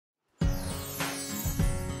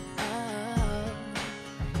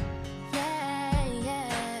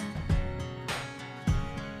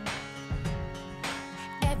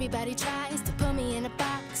Everybody tries to put me in a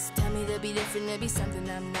box, tell me to be different, to be something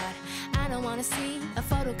I'm not. I don't wanna see a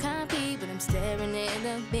photocopy, but I'm staring in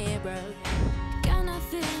the mirror. Got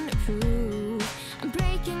nothing to prove, I'm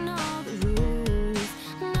breaking all the rules,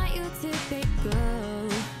 not your typical.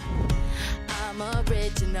 I'm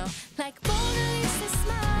original, like Mona Lisa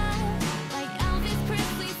smile, like Elvis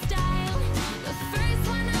Presley style. The first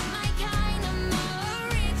one of my kind, I'm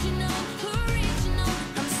original, original.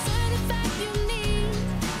 I'm certified unique,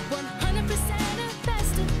 100% a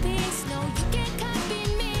masterpiece. No, you can't copy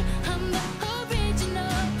me, I'm the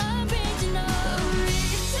original, original.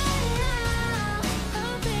 Original,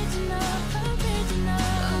 original,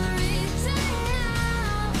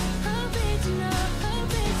 original,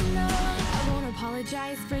 original. I won't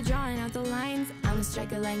apologize for drawing out the lines. I'ma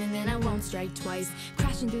strike a line and then I won't strike twice.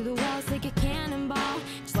 Crashing through the walls like a cannonball.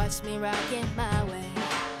 Just watch me rockin' my way.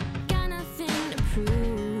 Got nothing to prove,